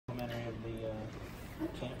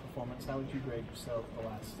practice. How would you grade yourself the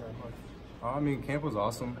last month? I mean, camp was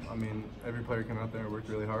awesome. I mean, every player came out there and worked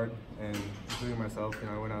really hard, and including myself. You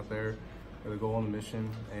know, I went out there with a goal and a mission,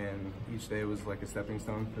 and each day was like a stepping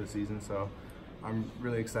stone for the season. So I'm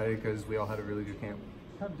really excited because we all had a really good camp.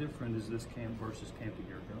 How different is this camp versus camp a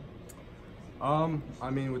year ago?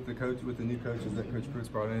 I mean, with the new coaches that Coach Pruitt's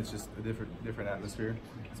brought in, it's just a different atmosphere.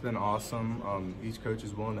 It's been awesome. Each coach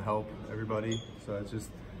is willing to help everybody, so it's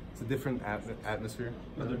a different atmosphere.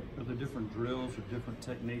 Are there different drills or different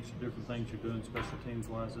techniques or different things you're doing special teams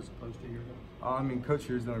wise as opposed to a year ago? I mean, Coach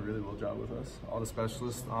here's done a really well job with us, all the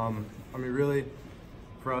specialists. I mean, really,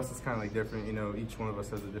 for us, it's kind of like different. You know, each one of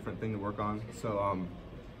us has a different thing to work on. So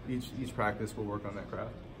each practice we'll work on that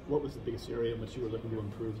craft. What was the biggest area in which you were looking to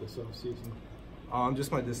improve this season?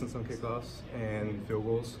 Just my distance on kickoffs and field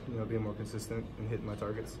goals. You know, being more consistent and hitting my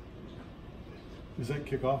targets. Is that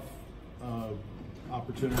kickoff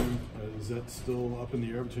opportunity, is that still up in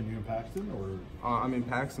the air between you and Paxton, or? I mean,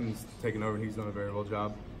 Paxton's taken over. He's done a very well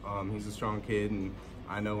job. He's a strong kid, and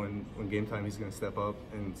I know when game time he's going to step up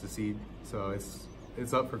and succeed. So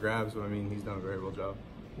it's up for grabs, but I mean, he's done a very well job.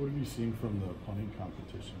 What have you seen from the punting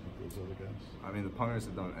competition with those other guys? I mean, the punters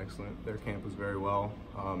have done excellent. Their camp was very well.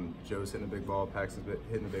 Joe's hitting a big ball. Paxton's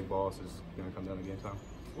hitting a big ball, so it's going to come down to game time.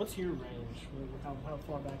 What's your range? How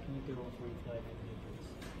far back can you go before you feel like you need this?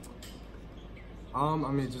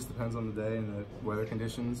 I mean, it just depends on the day and the weather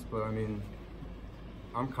conditions, but I mean,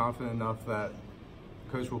 I'm confident enough that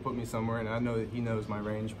Coach will put me somewhere, and I know that he knows my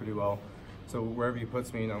range pretty well. So wherever he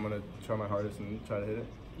puts me, I'm going to try my hardest and try to hit it.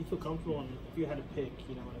 You feel comfortable if you had to pick,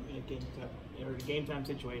 you know, in a game time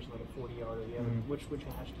situation like a 40-yarder, which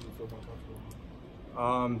hash do you feel more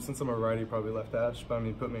comfortable? Since I'm a righty, probably left hash, but I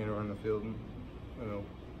mean, put me anywhere on the field, and you know,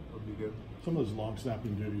 would be good. Some of those long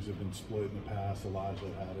snapping duties have been split in the past. Elijah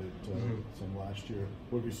had it some last year.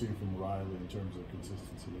 What have you seen from Riley in terms of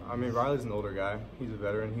consistency? I mean, Riley's an older guy. He's a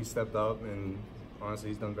veteran. He stepped up, and honestly,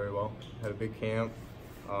 he's done very well. Had a big camp.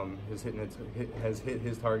 Has hit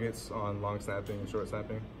his targets on long snapping and short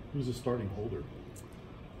snapping. Who's a starting holder?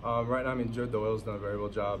 Right now, I mean, Joe Doyle's done a very well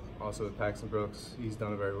job. Also with Paxton Brooks, he's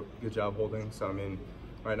done a very good job holding. So I mean,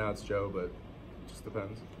 right now it's Joe, but it just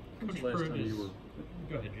depends. When's the last time you were?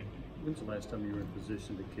 Go ahead, Jim. When's the last time you were in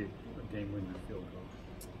position to kick a game-winning field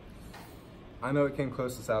goal? I know it came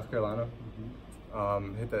close to South Carolina.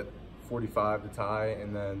 Hit that 45 to tie,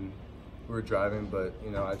 and then we were driving. But you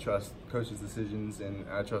know, I trust Coach's decisions, and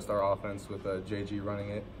I trust our offense with JG running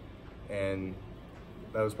it, and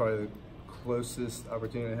that was probably the closest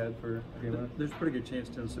opportunity I had for a game winner. There's a pretty good chance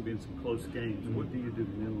Tennessee will be in some close games. What do you do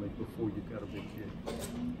mentally before you've got a big kick?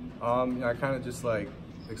 You know, I kind of just like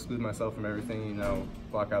exclude myself from everything, you know,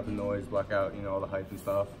 block out the noise, block out, you know, all the hype and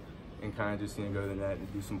stuff, and kind of just, you know, go to the net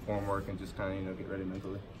and do some form work and just kind of, you know, get ready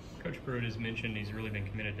mentally. Coach Pruitt has mentioned he's really been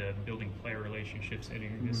committed to building player relationships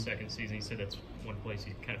entering his second season. He said that's one place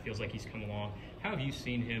he kind of feels like he's come along. How have you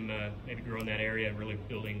seen him maybe grow in that area and really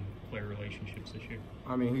building player relationships this year?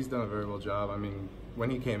 I mean, he's done a very well job. I mean, when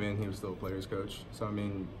he came in, he was still a player's coach. So, I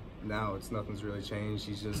mean, now nothing's really changed.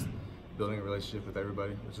 He's just building a relationship with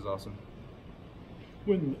everybody, which is awesome.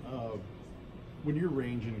 When your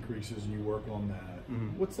range increases and you work on that,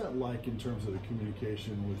 what's that like in terms of the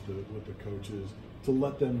communication with the coaches to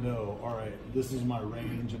let them know, all right, this is my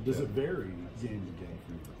range, and does it vary game to game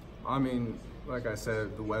for you? I mean, like I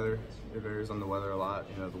said, the weather, it varies on the weather a lot,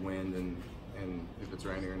 you know, the wind and if it's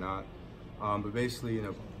raining or not. But basically, you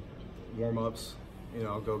know, warm-ups, you know,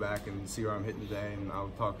 I'll go back and see where I'm hitting today, and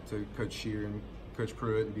I'll talk to Coach Shear and Coach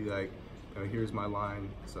Pruitt and be like, you know, here's my line.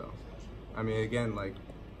 So, I mean, again, like,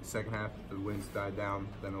 the second half, the winds died down,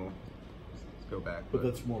 then it'll go back. But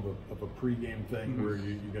that's more of a pre-game thing where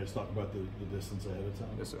you guys talk about the distance ahead of time?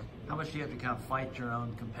 Yes, sir. How much do you have to kind of fight your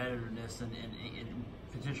own competitiveness and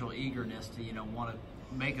potential eagerness to, you know, want to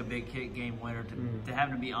make a big kick game winner, to have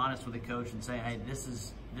to be honest with the coach and say, hey, this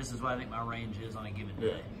is what I think my range is on a given day?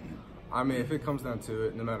 Yeah. I mean, if it comes down to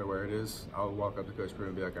it, no matter where it is, I'll walk up to Coach Pruitt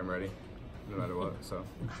and be like, I'm ready, no matter what. So.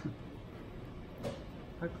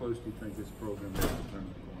 How close do you think this program is to turn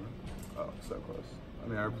the corner? Oh, so close. I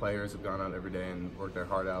mean, our players have gone out every day and worked their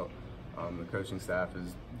heart out. The coaching staff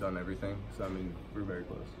has done everything. So, I mean, we're very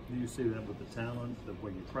close. Do you see that with the talent, the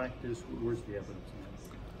way you practice? Where's the evidence in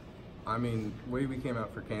that? I mean, the way we came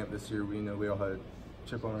out for camp this year, we know we all had a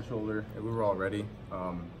chip on our shoulder, and we were all ready.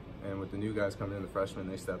 And with the new guys coming in, the freshmen,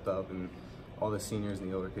 they stepped up, and all the seniors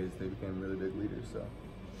and the older kids, they became really big leaders. So.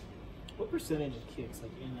 What percentage of kicks,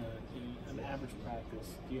 like in an average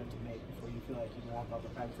practice, do you have to make before you feel like you wrap up the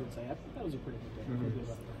practice and say, I think that was a pretty good day? Pretty good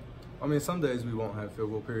about that? I mean, some days we won't have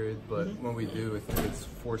field goal period, but when we do, I think it's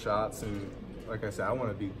 4 shots, and like I said, I want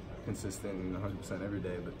to be consistent and 100% every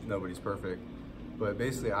day, but nobody's perfect. But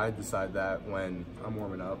basically, I decide that when I'm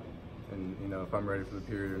warming up, and you know, if I'm ready for the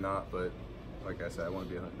period or not. But like I said, I want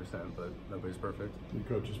to be 100%, but nobody's perfect. The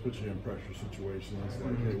coaches put you in pressure situations,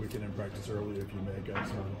 like, hey, we can in practice early if you make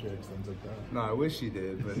X amount of kicks, things like that. No, I wish he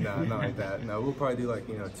did, but no, not like that. No, we'll probably do like,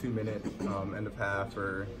 you know, 2-minute end of half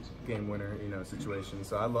or game winner, you know, situations.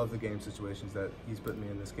 So I love the game situations that he's putting me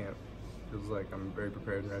in this camp. Feels like I'm very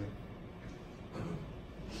prepared and ready.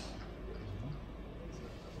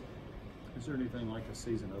 Is there anything like a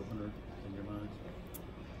season opener in your mind?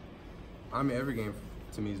 I mean, every game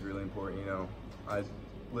to me is really important. You know, I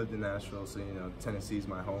lived in Nashville, so you know, Tennessee's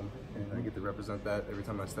my home, and I get to represent that every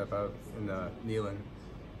time I step out in Neyland.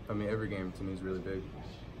 I mean, every game to me is really big.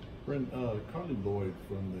 Brent, Carly Lloyd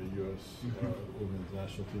from the U.S. Women's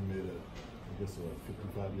National Team made a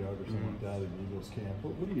 55-yard or something like that in Eagles camp.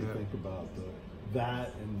 What do you think about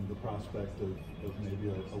that and the prospect of maybe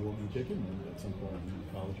a woman kicking at some point in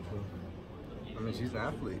college or pro? I mean, she's an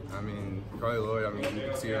athlete. I mean, Carly Lloyd, I mean, you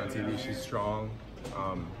can see her on TV. She's strong.